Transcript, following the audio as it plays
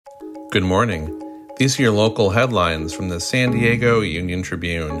Good morning. These are your local headlines from the San Diego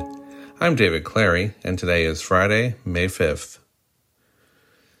Union-Tribune. I'm David Clary, and today is Friday, May 5th.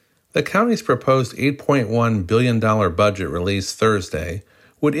 The county's proposed $8.1 billion budget released Thursday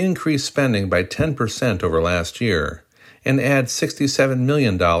would increase spending by 10% over last year and add $67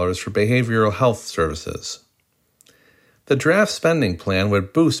 million for behavioral health services. The draft spending plan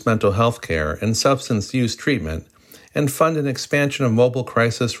would boost mental health care and substance use treatment and fund an expansion of mobile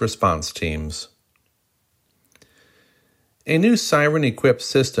crisis response teams. A new siren-equipped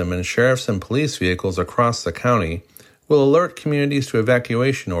system in sheriff's and police vehicles across the county will alert communities to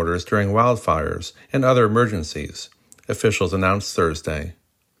evacuation orders during wildfires and other emergencies, officials announced Thursday.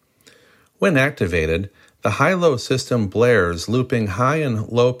 When activated, the high-low system blares looping high and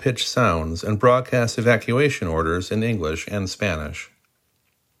low-pitched sounds and broadcasts evacuation orders in English and Spanish.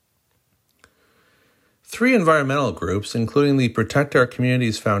 3 environmental groups, including the Protect Our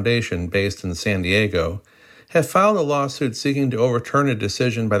Communities Foundation based in San Diego, have filed a lawsuit seeking to overturn a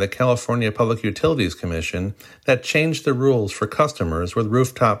decision by the California Public Utilities Commission that changed the rules for customers with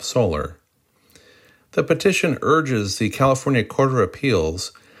rooftop solar. The petition urges the California Court of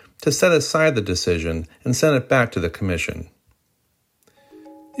Appeals to set aside the decision and send it back to the commission.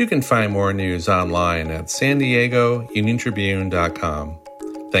 You can find more news online at SanDiegoUnionTribune.com.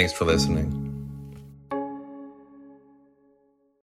 Thanks for listening.